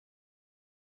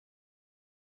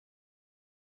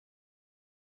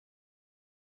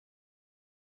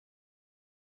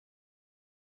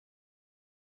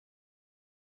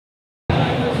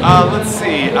Let's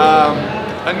see.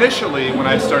 Initially, when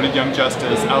I started Young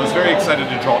Justice, I was very excited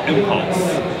to draw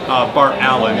Impulse, Bart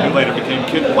Allen, who later became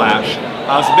Kid Flash.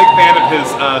 I was a big fan of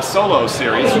his solo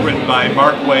series, written by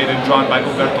Mark Waid and drawn by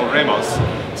Humberto Ramos.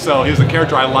 So he was a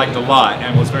character I liked a lot,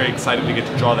 and was very excited to get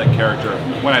to draw that character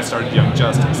when I started Young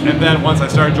Justice. And then once I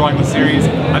started drawing the series,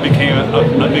 I became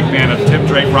a big fan of Tim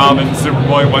Drake, Robin,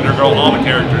 Superboy, Wonder Girl, all the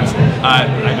characters.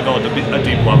 I developed a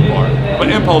deep love for. But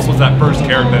Impulse was that first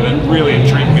character that really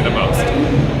intrigued me the most.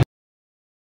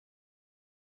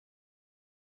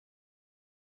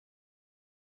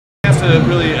 To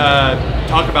really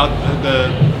talk about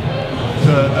the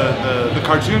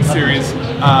cartoon series,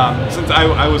 since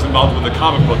I was involved with the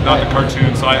comic book, not the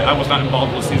cartoon, so I was not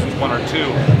involved with seasons 1 or 2.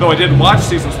 Though I did watch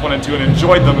seasons 1 and 2 and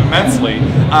enjoyed them immensely.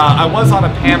 I was on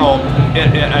a panel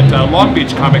at Long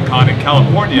Beach Comic Con in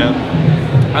California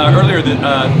earlier,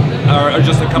 or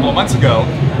just a couple of months ago,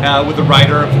 with the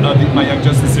writer of my Young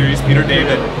Justice series, Peter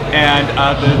David, and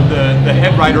the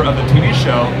head writer of the TV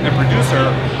show and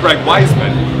producer, Greg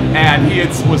Weisman. And he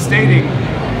was stating,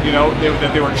 you know,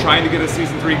 that they were trying to get a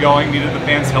season 3 going, needed the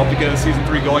fans' help to get a season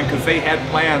 3 going, because they had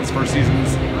plans for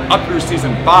seasons up through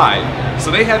season 5.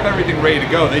 So they had everything ready to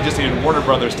go. They just needed Warner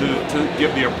Brothers to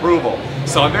give the approval.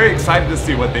 So I'm very excited to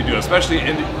see what they do, especially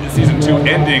in season 2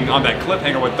 ending on that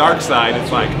cliffhanger with Darkseid.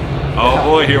 It's like, oh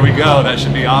boy, here we go. That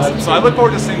should be awesome. So I look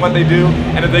forward to seeing what they do,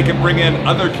 and if they can bring in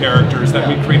other characters that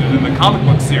we created in the comic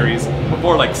book series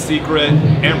before, like Secret,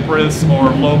 Empress,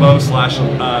 or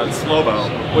Slobo,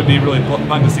 would be really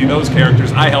fun to see those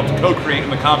characters I helped co-create in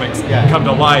the comics come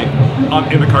to life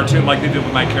in the cartoon, like they did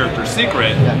with my character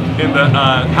Secret in the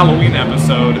Halloween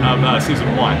episode of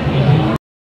season 1.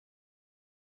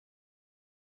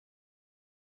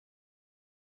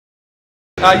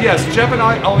 Yes, Jeff and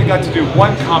I only got to do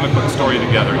one comic book story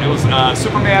together. It was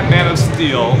Superman Man of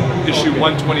Steel, issue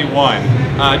 121.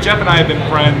 Jeff and I have been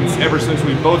friends ever since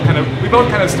we both kind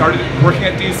of started working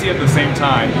at DC at the same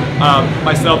time.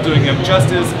 Myself doing Young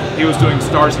Justice, he was doing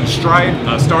Stars and Stripe,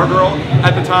 Stargirl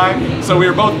at the time. So we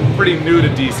were both pretty new to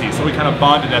DC, so we kind of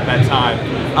bonded at that time.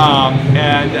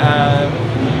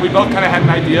 We both kind of had an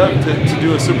idea to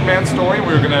do a Superman story. We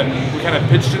kind of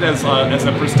pitched it as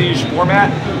a prestige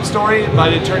format story,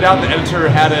 but it turned out the editor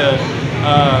had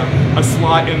a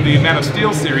slot in the Man of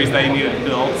Steel series that he needed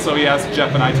filled, so he asked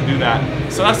Jeff and I to do that.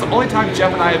 So that's the only time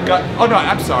Jeff and I have got. Oh no,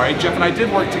 I'm sorry. Jeff and I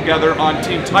did work together on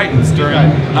Teen Titans during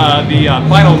the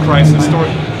Final Crisis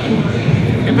story.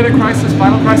 Infinite Crisis,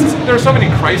 Final Crisis. There are so many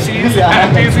crises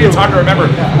at DC, it's hard to remember.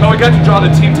 But we got to draw the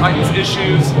Teen Titans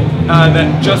issues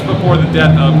that just before the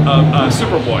death of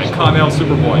Superboy, Connell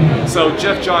Superboy. So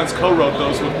Jeff Johns co-wrote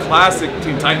those with classic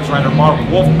Teen Titans writer Mark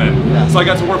Wolfman. So I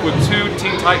got to work with 2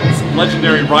 Teen Titans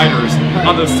legendary writers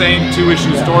on the same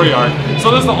 2-issue story arc.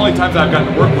 So this is the only times I've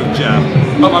gotten to work with Jeff.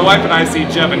 But my wife and I see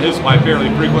Jeff and his wife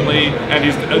fairly frequently, and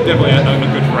he's definitely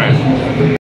a good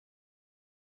friend.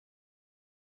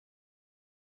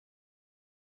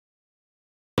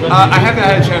 I haven't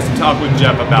had a chance to talk with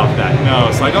Jeff about that, no.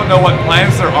 So I don't know what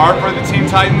plans there are for the Teen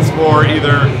Titans for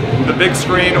either the big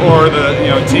screen or the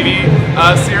TV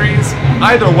series.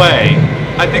 Either way,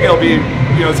 I think it'll be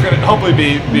it's going to hopefully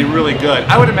be really good.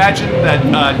 I would imagine that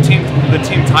the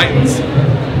Teen Titans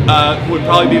would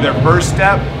probably be their first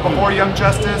step before Young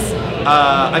Justice.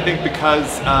 I think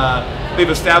because they've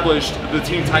established the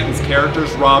Teen Titans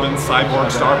characters, Robin,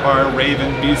 Cyborg, Starfire, Raven,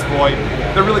 Beast Boy.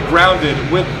 They're really grounded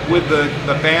with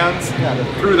the fans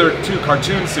through their 2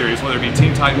 cartoon series, whether it be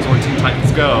Teen Titans or Teen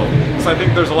Titans Go. So I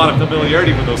think there's a lot of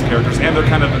familiarity with those characters, and they're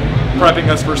kind of prepping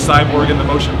us for Cyborg in the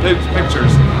motion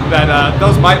pictures, that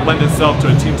those might lend itself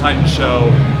to a Teen Titans show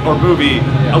or movie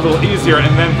a little easier,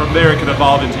 and then from there it could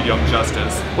evolve into Young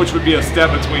Justice, which would be a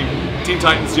step between Teen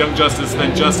Titans, Young Justice,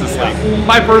 then Justice League.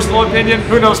 My personal opinion,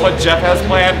 who knows what Jeff has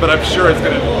planned, but I'm sure it's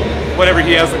going to, whatever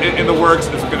he has in the works,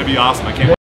 is going to be awesome. I can't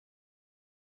wait.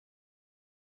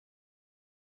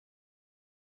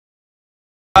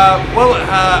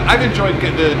 I've enjoyed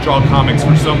getting to draw comics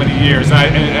for so many years,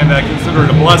 and I consider it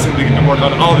a blessing to get to work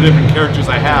on all the different characters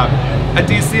I have. At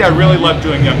DC, I really loved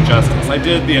doing Young Justice. I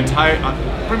did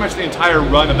pretty much the entire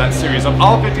run of that series. Of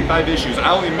all 55 issues,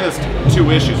 I only missed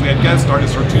 2 issues. We had guest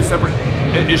artists for 2 separate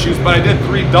issues, but I did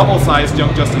 3 double-sized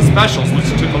Young Justice specials, which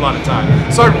took a lot of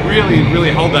time. So I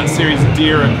really held that series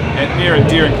near and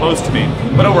dear and close to me.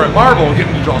 But over at Marvel,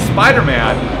 getting to draw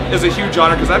Spider-Man is a huge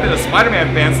honor, because I've been a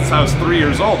Spider-Man fan since I was 3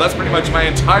 years old. That's pretty much my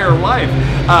entire life.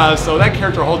 So that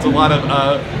character holds a lot of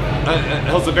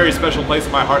holds a very special place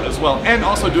in my heart as well. And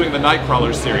also doing the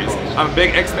Nightcrawler series. I'm a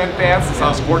big X-Men fan since I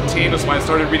was 14. That's when I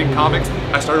started reading comics.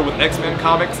 I started with X-Men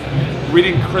comics,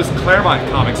 reading Chris Claremont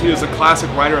comics. He was a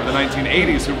classic writer of the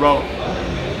 1980s who wrote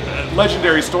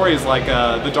legendary stories like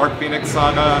the Dark Phoenix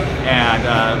saga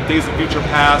and Days of Future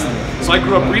Past. So I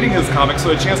grew up reading his comics,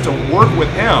 so a chance to work with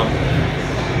him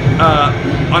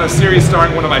on a series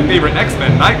starring one of my favorite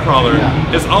X-Men, Nightcrawler,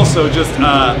 is also just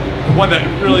one that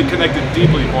really connected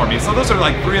deeply for me. So those are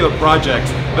like 3 of the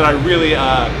projects that I really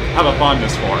have a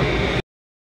fondness for.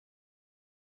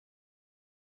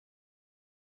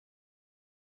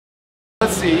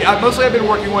 Let's see, mostly I've been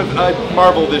working with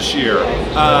Marvel this year.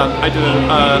 I did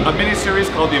a mini-series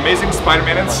called The Amazing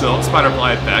Spider-Man and Silk,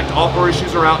 Spider-Fly Effect. All 4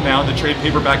 issues are out now. The trade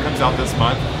paperback comes out this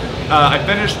month. I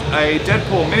finished a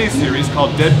Deadpool mini-series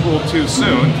called Deadpool Too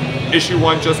Soon. Issue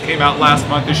 1 just came out last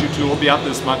month, issue 2 will be out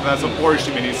this month, and that's a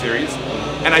 4-issue mini-series.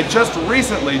 And I just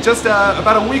recently,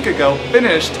 about a week ago,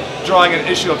 finished drawing an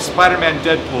issue of Spider-Man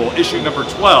Deadpool, issue number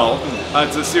 12.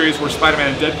 It's a series where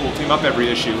Spider-Man and Deadpool team up every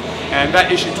issue. And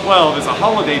that issue 12 is a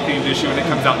holiday-themed issue, and it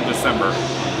comes out in December.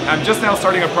 I'm just now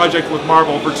starting a project with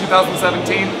Marvel for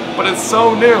 2017, but it's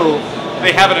so new,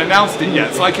 they haven't announced it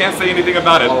yet, so I can't say anything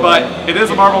about it. But it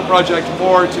is a Marvel project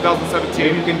for 2017.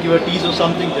 Maybe you can give a tease or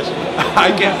something. Just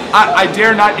I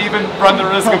dare not even run the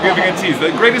risk of giving a tease. The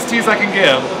greatest tease I can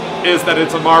give is that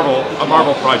it's a Marvel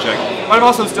project. But I'm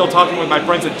also still talking with my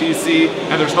friends at DC,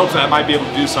 and there's hopes that I might be able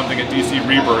to do something at DC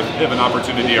Rebirth if an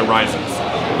opportunity arises.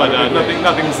 But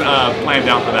nothing's planned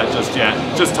out for that just yet.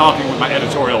 Just talking with my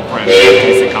editorial friends at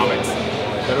DC Comics.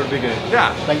 that would be good.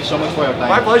 Yeah. Thank you so much for your time.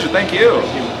 My pleasure. Thank you.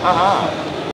 Thank you. Uh-huh.